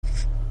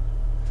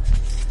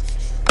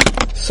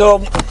So,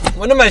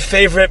 one of my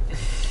favorite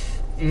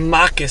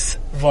Makis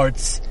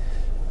varts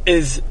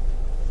is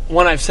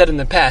one I've said in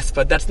the past,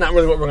 but that's not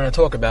really what we're going to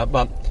talk about.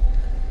 But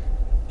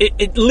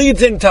it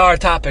leads into our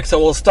topic, so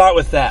we'll start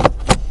with that.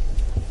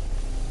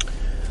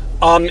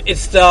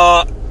 It's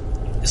a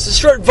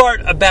short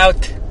vart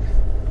about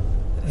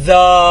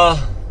the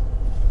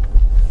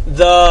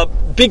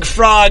big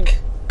frog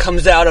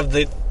comes out of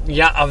the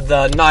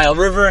Nile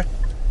River,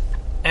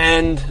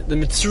 and the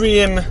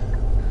Mitzrayim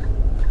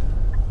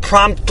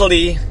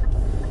promptly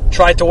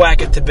tried to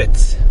whack it to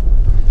bits.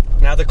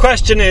 Now the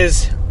question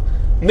is,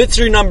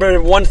 Mitzri number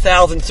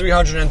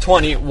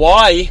 1320,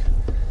 why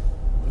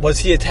was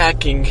he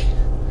attacking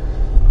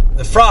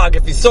the frog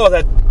if he saw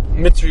that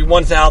Mitzri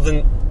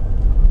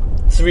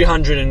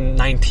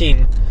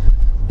 1319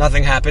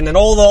 nothing happened, and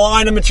all the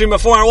line of Mitzri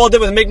before all it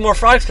did was make more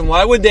frogs come?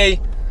 Why would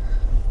they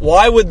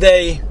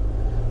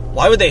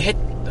hit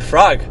the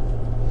frog?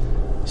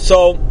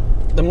 So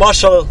the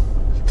mashal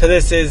to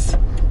this is,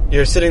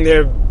 you're sitting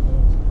there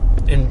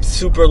in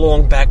super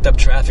long backed up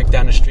traffic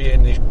down the street,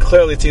 and you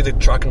clearly see the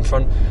truck in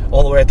front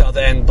all the way at the other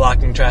end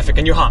blocking traffic,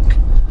 and you honk.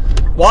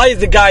 Why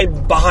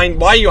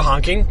are you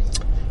honking?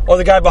 Or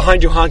the guy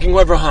behind you honking,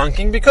 whoever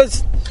honking?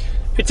 Because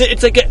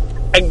it's like a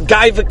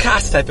guy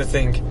vakas type of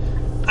thing.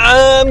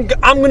 I'm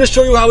going to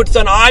show you how it's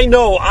done. I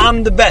know,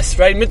 I'm the best,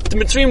 right? The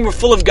Mitzrayim were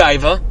full of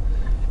gaiva,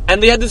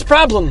 and they had this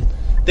problem.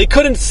 They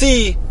couldn't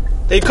see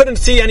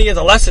any of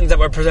the lessons that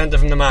were presented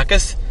from the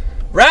Makis.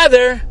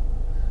 Rather,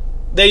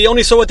 they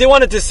only saw what they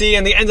wanted to see,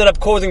 and they ended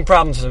up causing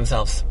problems for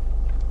themselves.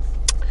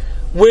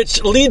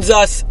 Which leads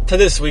us to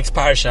this week's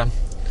parsha.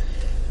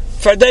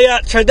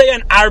 Tvardeya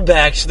and Arba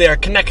actually are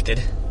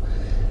connected.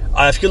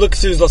 If you look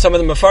through some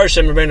of the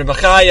Mefarshim, Rabbeinu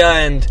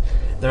Bachaya and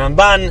the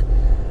Ramban,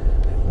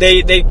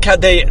 they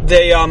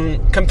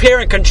compare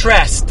and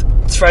contrast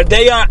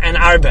Tvardeya and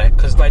Arba,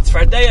 because by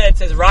Tvardeya it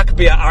says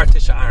Rakbia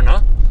Artisha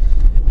Arna,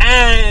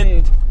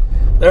 and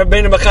the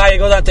Rabbeinu Bachaya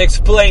goes on to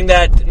explain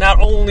that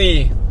not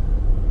only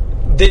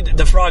did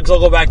the frogs all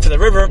go back to the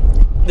river,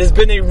 there's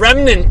been a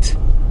remnant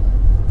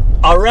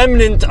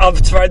of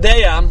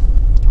Tvardeya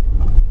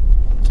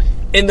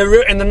in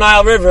the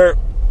Nile River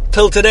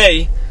till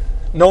today,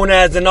 known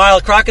as the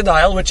Nile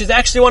crocodile, which is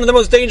actually one of the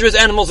most dangerous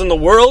animals in the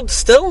world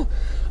still.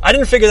 I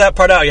didn't figure that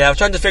part out yet. I was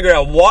trying to figure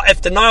out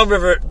if the Nile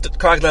River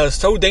crocodile is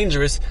so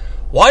dangerous,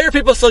 why are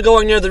people still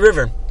going near the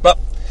river? But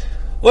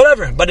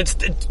whatever. But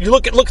you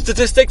look at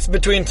statistics,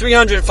 between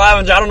 300 and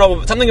 500, I don't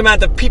know, something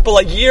amount of people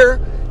a year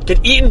get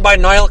eaten by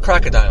Nile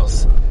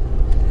crocodiles.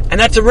 And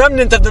that's a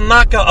remnant of the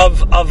Makkah of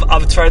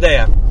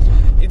Tvardeya.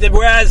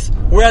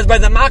 Whereas by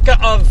the Makkah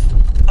of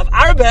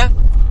Arba,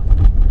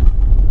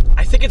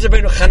 I think it's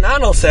Rabbeinu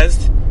Hananel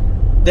says,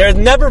 there has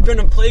never been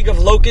a plague of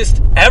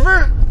locust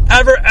ever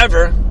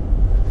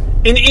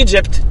in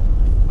Egypt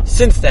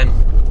since then.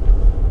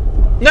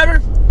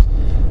 Never.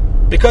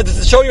 Because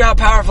it's to show you how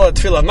powerful the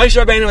tefillah of Moshe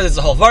Rabbeinu is,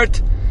 the whole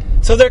vart.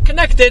 So they're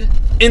connected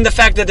in the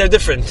fact that they're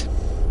different.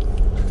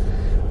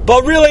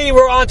 But really,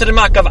 we're on to the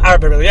Makkah of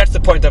Arba, really. That's the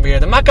point over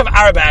here. The Makkah of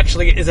Arba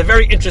actually is a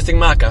very interesting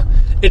Makkah.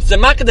 It's the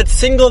Makkah that's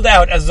singled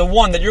out as the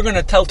one that you're going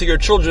to tell to your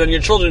children and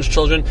your children's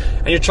children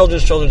and your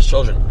children's children's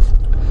children.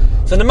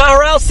 So the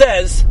Maharal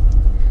says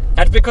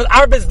that's because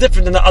Arba is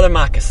different than the other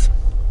Makkahs.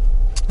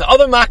 The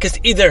other Makkahs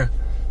either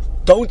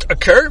don't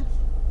occur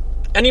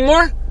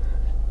anymore,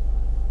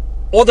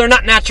 or they're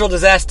not natural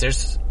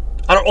disasters,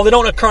 or they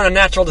don't occur on a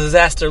natural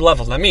disaster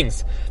level. That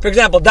means, for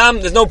example, Dam,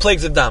 there's no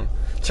plagues of Dam.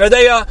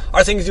 Tvardeya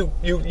are things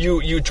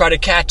you try to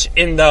catch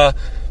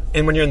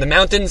when you're in the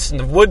mountains, in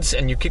the woods,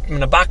 and you keep them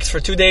in a box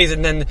for 2 days,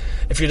 and then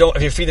if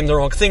you feed them the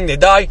wrong thing, they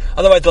die.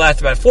 Otherwise, they last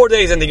about 4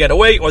 days, and they get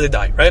away, or they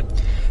die, right?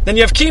 Then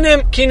you have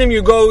Kinim. Kinim,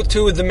 you go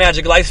to the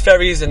magic lice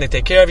fairies, and they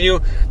take care of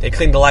you. They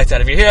clean the lice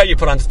out of your hair. You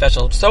put on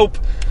special soap.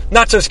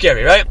 Not so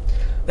scary, right?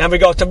 Then we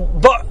go to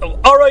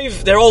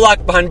Arayv. They're all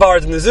locked behind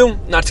bars in the zoo.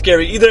 Not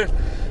scary either.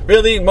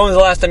 Really, when was the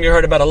last time you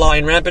heard about a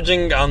lion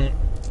rampaging?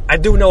 I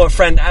do know a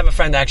friend. I have a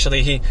friend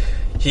actually.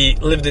 He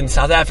lived in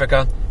South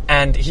Africa,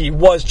 and he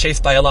was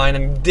chased by a lion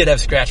and did have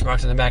scratch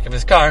marks on the back of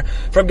his car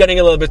from getting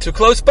a little bit too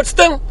close. But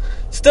still,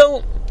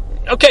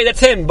 okay, that's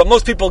him. But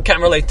most people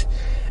can't relate.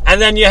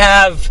 And then you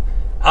have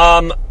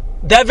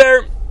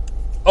Dever,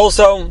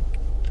 also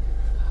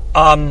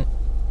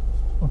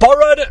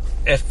Barad.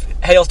 If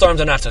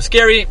hailstorms are not so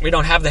scary, we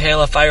don't have the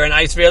hail of fire and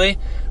ice really,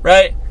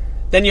 right?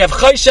 Then you have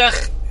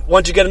Choshech.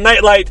 Once you get a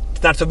nightlight,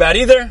 it's not so bad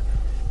either.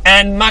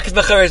 And Makas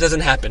B'Cheres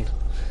doesn't happen.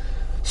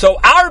 So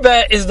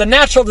Arba is the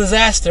natural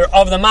disaster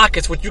of the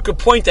Makas, which you could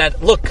point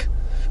at. Look,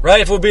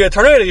 right? If it would be a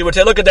tornado, you would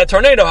say, look at that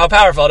tornado, how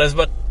powerful it is.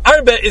 But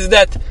Arba is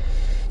that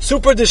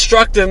super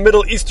destructive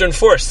Middle Eastern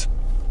force,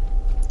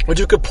 which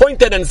you could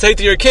point at and say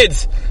to your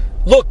kids,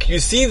 look, you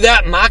see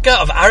that Makkah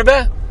of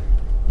Arba?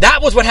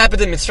 That was what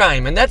happened in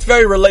Mitzrayim, and that's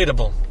very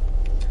relatable.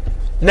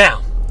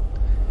 Now,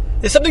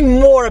 there's something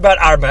more about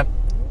Arba,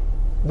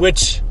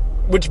 which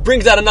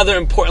brings out another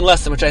important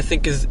lesson, which I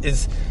think is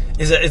a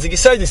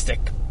yesodistic.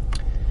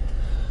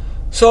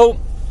 So,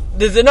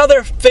 there's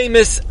another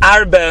famous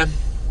Arba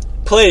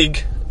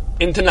plague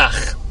in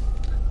Tanakh.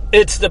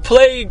 It's the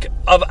plague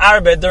of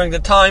Arbed during the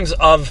times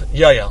of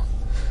Yoel,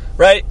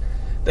 right?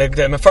 The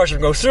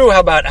Mefarshim go through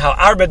how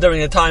Arbed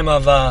during the time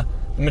of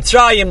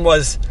Mitzrayim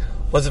was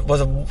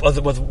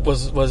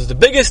the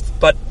biggest,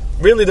 but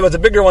really there was a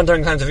bigger one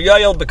during the times of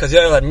Yoel, because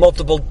Yoel had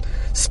multiple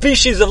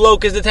species of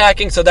locusts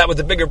attacking, so that was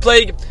a bigger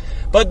plague.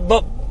 But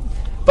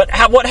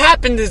what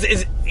happened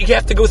is you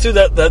have to go through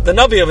the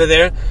Navi over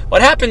there.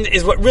 What happened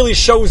is what really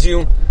shows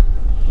you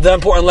the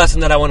important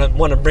lesson that I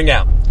want to bring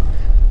out.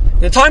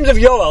 In the times of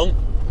Yoel,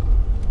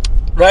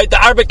 right,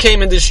 the Arba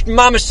came and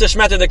mamish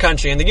shmeted the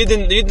country, and the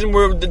Yidden did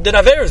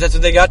averos. That's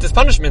what they got, this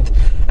punishment.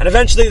 And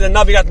eventually the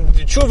Navi got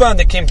into tshuva, and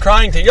they came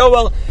crying to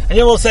Yoel, and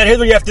Yoel said, "Here's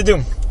what you have to do.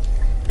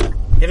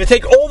 You have to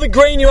take all the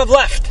grain you have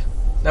left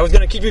that was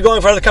going to keep you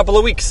going for another couple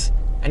of weeks,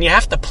 and you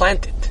have to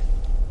plant it."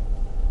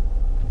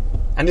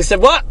 And they said,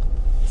 "What?"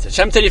 He said,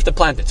 "Shem said you have to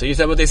plant it." So you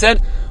said what they said?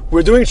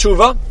 "We're doing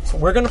tshuva, so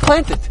we're going to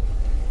plant it."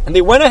 And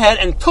they went ahead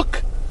and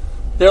took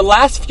their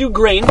last few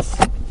grains,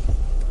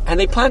 and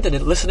they planted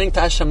it, listening to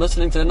Hashem,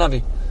 listening to the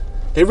Navi.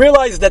 They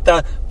realized that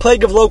the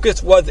plague of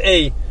locusts was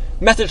a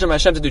message from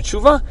Hashem to do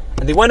tshuva,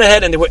 and they went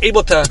ahead and they were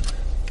able to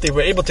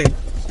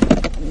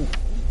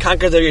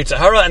conquer their Yetzer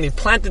Hara, and they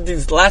planted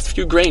these last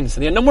few grains,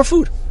 and they had no more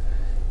food.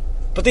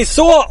 But they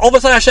saw, all of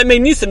a sudden Hashem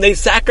made nisim, they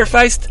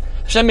sacrificed,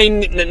 Hashem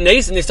made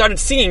nes, and they started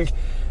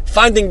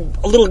finding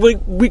a little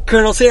wheat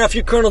kernels here, a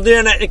few kernels there,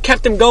 and it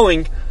kept them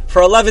going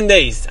for 11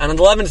 days. And on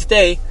the 11th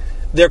day,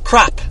 their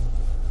crop,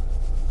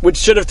 which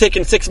should have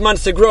taken 6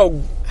 months to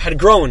grow, had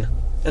grown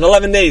in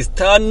 11 days,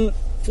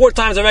 4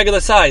 times the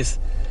regular size.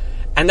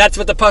 And that's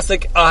what the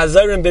pasuk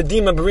Hazarim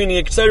Bedima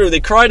Barini Yikseru, they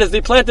cried as they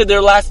planted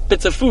their last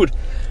bits of food.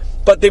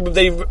 But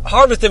they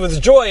harvested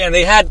with joy, and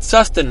they had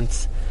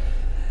sustenance.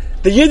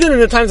 The Yidden in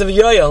the times of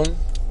Yoel,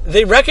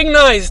 they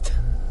recognized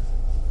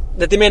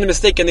that they made a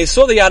mistake, and they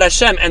saw the Yad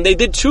Hashem, and they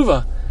did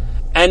tshuva.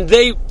 And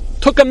they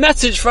took a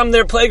message from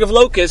their plague of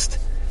locust,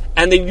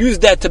 and they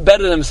used that to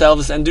better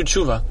themselves and do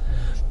tshuva.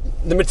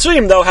 The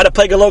Mitzrayim, though, had a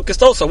plague of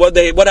locust also. What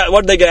did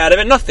they get out of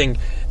it? Nothing.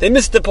 They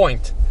missed the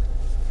point.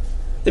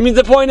 That means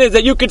the point is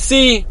that you could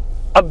see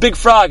a big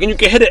frog, and you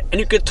could hit it, and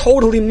you could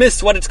totally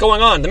miss what it's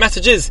going on. The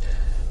message is,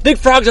 big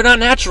frogs are not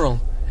natural.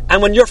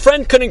 And when your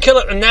friend couldn't kill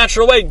it in a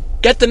natural way,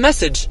 get the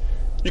message.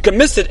 You can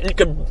miss it, and you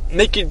can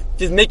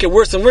make it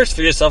worse and worse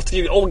for yourself till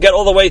you get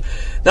all the way,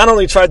 not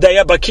only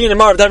Tradeya, but Keen and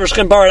Marv,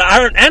 Devershchem, Bar,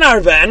 and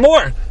Arva, and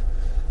more.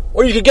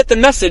 Or you could get the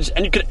message,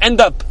 and you could end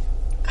up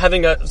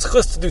having a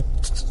zchus to do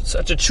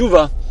such a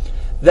tshuva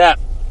that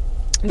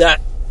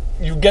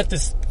you get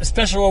this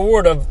special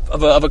reward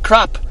of a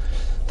crop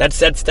that's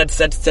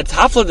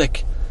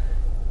hafladik.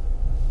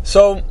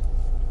 So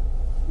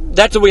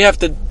that's what we have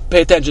to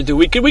pay attention to.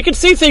 We could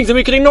see things and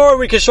we could ignore.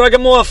 We could shrug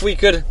them off. We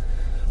could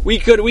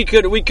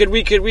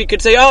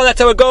say, "Oh, that's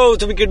how it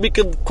goes." And we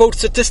could quote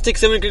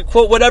statistics, and we could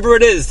quote whatever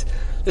it is.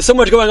 There's so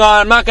much going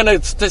on. I'm not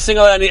going to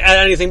single out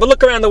anything, but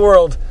look around the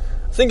world.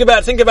 Think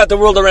about the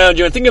world around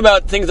you, and think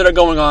about things that are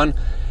going on,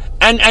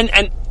 and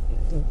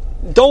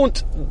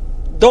don't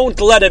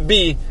let it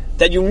be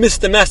that you miss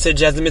the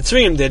message as the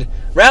Mitzrayim did.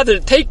 Rather,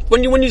 take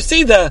when you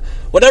see the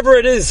whatever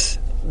it is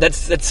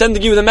that's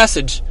sending you the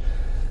message,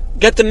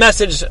 get the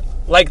message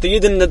like the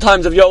Yidden in the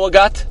times of Yoel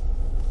got,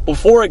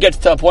 before it gets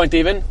to a point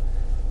even.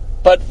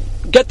 But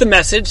get the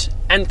message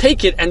and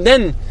take it, and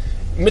then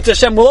Mitzvah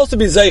Hashem will also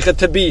be Zeicha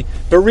to be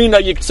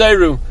Berina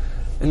Yiktzeru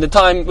in the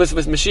time with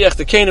Mashiach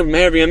the Kenu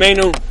Meher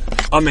V'Yameinu.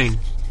 Amen.